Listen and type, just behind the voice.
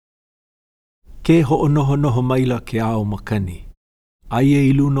Ke ho'onoho maila ke ao makani. Aia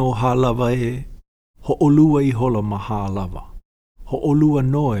I luna o hālawa e, ho'olua I hola ma hālawa. Ho'olua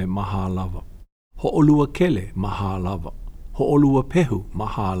noe ma hālawa. Ho'olua kele ma hālawa. Ho'olua pehu ma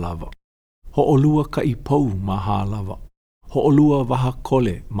hālawa. Ho'olua kaipou ma hālawa. Ho'olua waha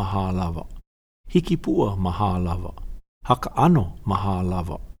kole ma hālawa. Hiki pua ma hālawa. Haka ano ma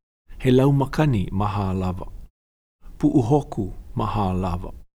hālawa. He lau makani ma hālawa. Pu'uhoku ma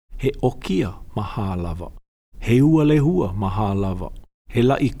hālawa. He okia ma hālawa. He ua lehua ma hālawa. He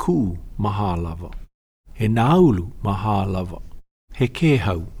laikū ma hālawa. He naulu ma hālawa. He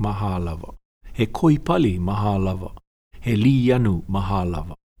kehau ma hālawa. He koipali ma hālawa. He lianu ma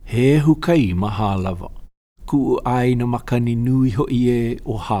hālawa. He hukai ma hālawa. Ku'u ai na makani nui ho'i e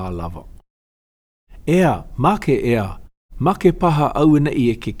o hālawa. Ea, make paha auena I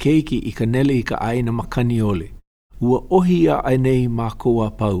e ke keiki I ka nele I ka ai na makani ole. Ua ohi a ainei mā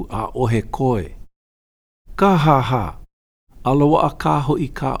koa pau a ohe koe. Ka ha. Alawa a ka hoi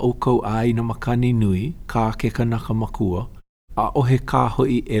ka okau ai na makani nui, ka ke kanaka makua, a ohe ka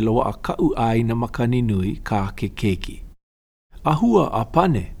hoi e loa a kau ai na makani nui, ka ke keiki. Ahua a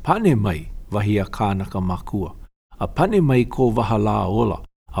pane mai, wahi a kānaka makua. A pane mai ko wahala ola,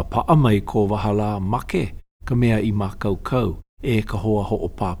 a paa mai ko wahala make, ka mea I mākaukau, e ka hoa ho o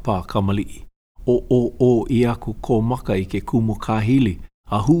pāpā kamali'i. O I aku ko maka I ke kumu kāhili,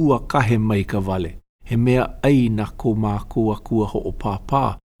 a hua kahe mai ka wale. He mea ai na ko mākua kua ho o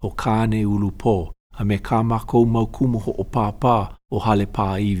pāpā o kāne ulu pō, a me kā mākou mau kumu ho o pāpā o hale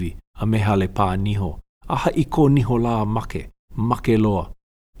pā iwi, a me hale pā niho. A hai ko niho la make loa.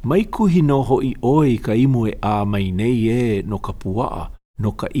 Mai kuhi no ho I oi ka imu e a mai nei e no ka puaa,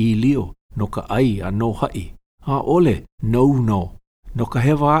 no ka ilio, no ka ai a no hai. A ole, no ka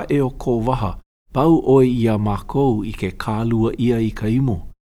hewa e o ko waha, pau oi ia mākou I ke kālua ia I ka imu.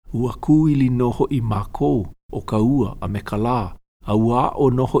 Ua kuili noho I mākou o ka ua a me ka lā, a ua o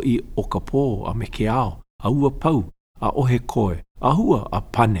noho I o ka pō a me ke ao, a ua pau, a ohe koe, a hua a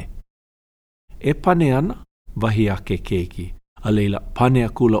pane. E pane ana, wahi a ke keiki, a leila pane a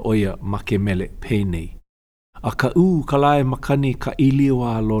kula oia ma ke mele pēnei. A ka ka lae makani ka ilio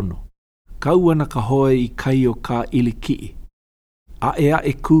a lono. Ka ana ka hoe I kai o ka ilikii. A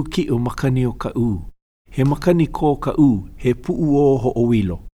e ku ki o makani o ka He makani ko ka he puu o ho o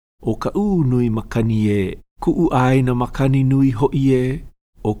wilo. O ka nui makani e, ku'u aina makani nui ho'i e,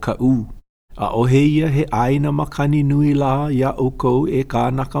 o ka A ohe ia he aina makani nui la ia oko e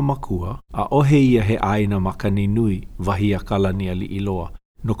kānaka makua, a ohe ia he aina makani nui wahi a kalani ali iloa.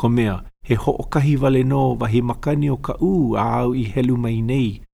 No ka mea, he ho'okahi wale no wahi makani o ka a au I helu mai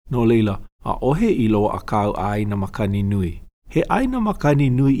nei, no leila, a ohe iloa a kau aina makani nui. He aina makani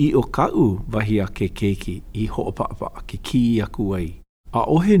nui I o ka wahi a ke keiki I ho'opapa ke ki aku ai. A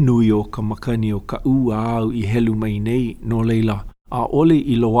ohe nui o ka makani o ka a au I helu mai nei, no leila, a ole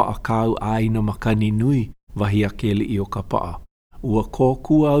I loa a kau aina makani nui wahi a ke li o ka paa. Ua ko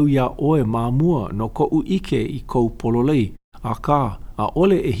kua au ia oe māmua no ko ike I kou pololei, a ka, a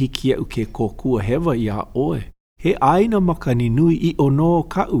ole e hiki au ke ko kua hewa ia oe. He aina makani nui I o no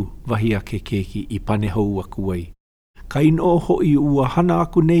kau wahi a ke keiki I pane hou aku ai. Kaino hoi ua hana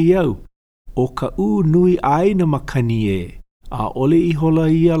aku nei au, o ka nui aina makani e, a ole I hola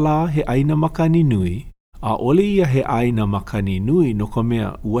ia la he aina makani nui, a ole ia he aina makani nui no ka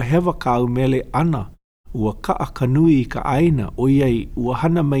mea ua hewa kau mele ana, ua kaa ka nui ka aina o iai ua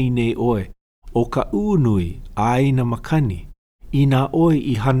hana mai nei oe, o ka nui aina makani, ina oe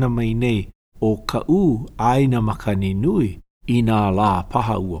I hana mai nei o ka aina makani nui, ina la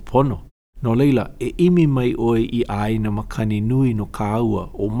paha ua pono. No leila, e imi mai oe I aina makani nui no ka aua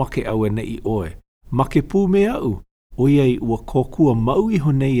o make au nei oe. Make pū me au, o iai ua kokua mau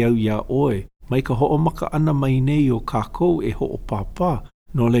Iho nei au ia oe, mai ka ho'o maka ana mai nei o kākou e ho'o pāpā.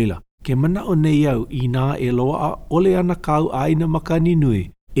 No leila, ke mana o nei au I nā e loa a ole ana kau aina makani nui,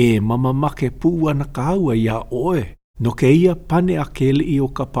 e mama make pū ana ka aua ia oe. No ke ia pane a ke li o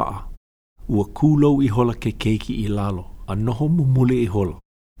ka paa. Ua kūlou I hola ke keiki I lalo, a noho mumule I hola.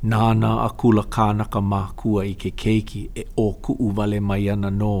 Nāna a kula kānaka mākua I ke keiki e o ku'u wale mai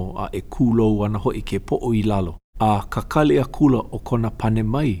ana no a e kūlou ana hoi ke po'o I lalo. A kakali a kula o kona pane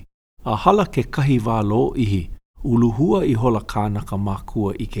mai. A hala ke kahi wālo ihi, uluhua I hola kānaka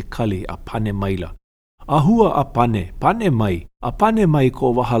mākua I ke kali a pane maila. A hua a pane mai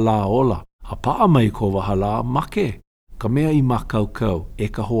ko wahala ola, a paa mai ko wahala make. Ka mea I mākaukau e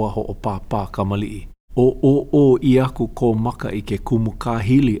ka hoa ho o pāpā kamali'i. O I aku ko maka I ke kumu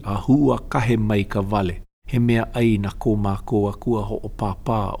kāhili a hua kahe mai ka wale. He mea ai na ko mākou akua ho o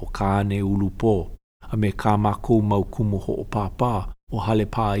pāpā o kāne ulu pō. A me kā mākou mau kumu ho o pāpā o hale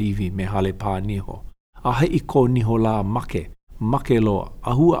pā iwi me hale pā niho. A hei ko niho la make loa,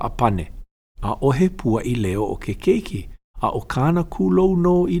 a hua a pane. A ohe pua I leo o ke keiki, a o kāna kūlou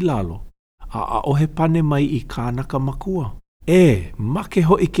no I lalo. A ohe pane mai I kānaka makua. Make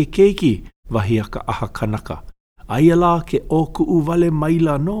ho I ke keiki, wahia ka aha kanaka. Aia la ke o kuu wale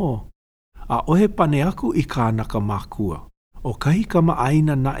maila no. A ohe pane aku I kānaka makua. O kahi kama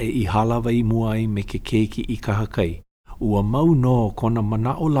aina nae I halawa I muai me ke keiki I kahakai. Ua mau no kona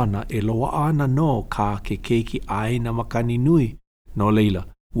mana o lana e loa ana no ka ke keiki aina makani nui. No leila,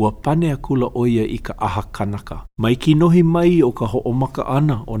 ua pane akula oia I ka aha kanaka. Mai ki nohi mai o ka ho'omaka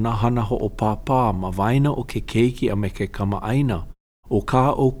ana o na hana ho'opāpā ma waina o ke keiki a me ke kama aina. O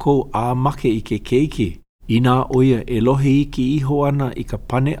ka o kou a make I ke keiki. Ina oia e lohe iki iho ana I ka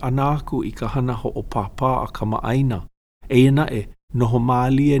pane ana aku I ka hana ho'opāpā a kama aina. Eia nae, noho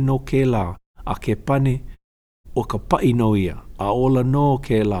maalie no ke la, a ke pane o ka pai no ia, a ola no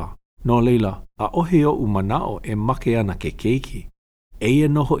ke la. No leila, a ohe o umanao e make ana ke keiki. Eia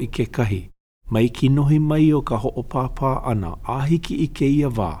noho I ke kahi, mai ki nohi mai o ka ho'opāpā ana, a hiki I ke ia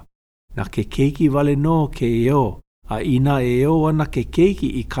wā. Na ke keiki wale no ke eo, a ina e eo ana ke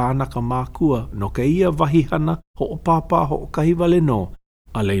keiki I kānaka mākua, no ka ia wahihana ho'opāpā ho'okahi wale no.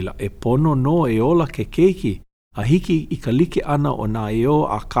 A leila, e pono no e ola ke keiki, a hiki I ka like ana o na eo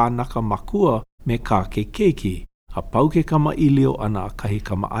a kānaka makua me ka ke keiki, a pau ke kama ilio ana a kahi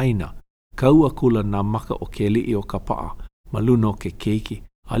kama aina. Kau akula na maka o ke li'i o ka paa, maluna o ke keiki,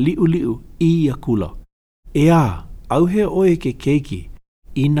 a li'u I akula. Auhe oe ke keiki,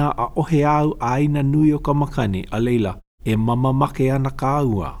 ina a ohe au aina nui o ka makani, a leila, e mamamake ana ka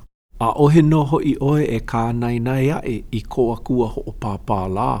aua. A ohe noho I oe e ka nainai ae I ko akua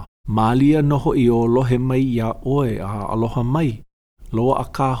ho'opāpā la. Malia noho I o lohe mai ia oe a aloha mai. Loa a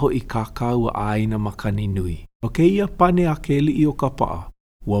ka ho I ka kaua aina makani nui. O ke ia pane a ke li'i o ka paa,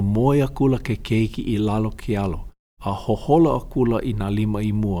 ua moe akula ke keiki I lalo ke alo. A hohola akula I nā lima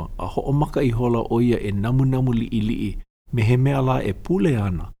I mua, a ho'omaka I hola oia e namu li'i, me he mea la e pule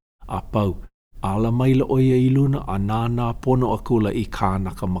ana. A pau, ala maila oia I luna a nānā pono akula I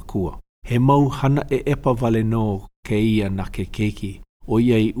kānaka makua. He mau hana e epa wale no ke ia na ke keiki.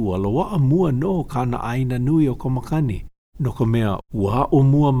 Oia I ua loa a mua no kāna aina nui o ka makani. No ka mea, ua o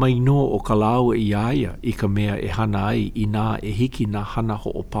mua mai no o ka lao I aia I ka mea e hana ai I nā e hiki nā hana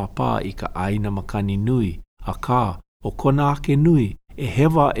ho'opāpā I ka aina makani nui. A kā, o kona ake nui, e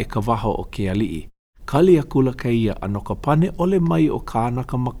hewa e ka waha o ke ali'i. Kali akula ka ia ano ka pane ole mai o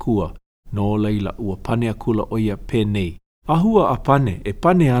kānaka makua. No leila ua pane akula oia pēnei. Ahua a pane, e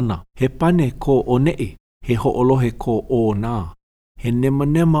pane ana. He pane ko o ne'i, he ho'olohe ko o nā. He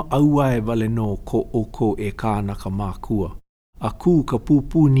nema aua e wale no ko o ko e kānaka mākua. A kū ka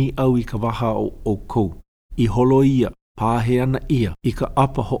pūpū ni au I ka waha o kou. I holo ia, pāhe ana ia, I ka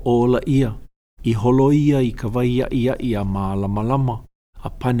apa ho'ola ia. I holo ia I ka waia ia a mālama. A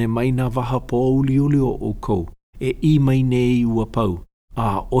pane mai nā waha po uli o kou. E I mai nei ua pau.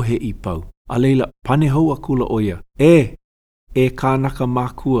 A ohe I pau. A leila, pane hau akula oia. E kānaka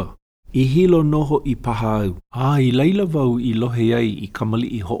mākua. I hilo noho I paha au. I leila wau I lohe ai I kamali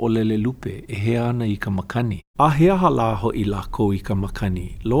I ho'olele lupe e hea ana I ka makani. A hea hala ho I lako I ka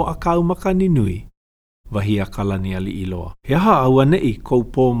makani. Loa a kau makani nui. Wahi a kalani ali I loa. He aha au anei kou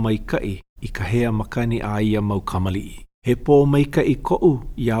pō mai kai I ka hea makani a ia mau kamali. He pō mai kai kou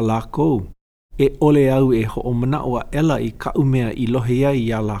ia lako. E ole au e ho'omanao a ela I kau mea I lohe ai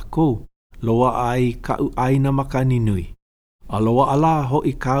ia lako. Loa ai kau aina makani nui. Aloa ala ho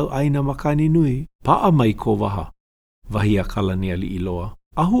I kau aina makani nui, paa mai ko waha. Wahi a kalani ali I loa.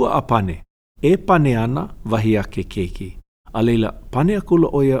 Ahua a pane. E pane ana, wahi a ke keiki. A leila, pane a kula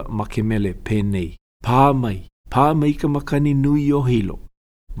oia ma ke mele pēnei. Pā mai ka makani nui o hilo.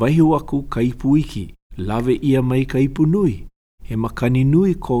 Wahi waku kaipu iki, lawe ia mai kaipu nui. He makani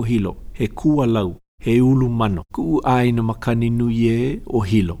nui ko hilo, he kua lau, he ulu mano. Kuu aina makani nui e o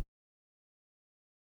hilo.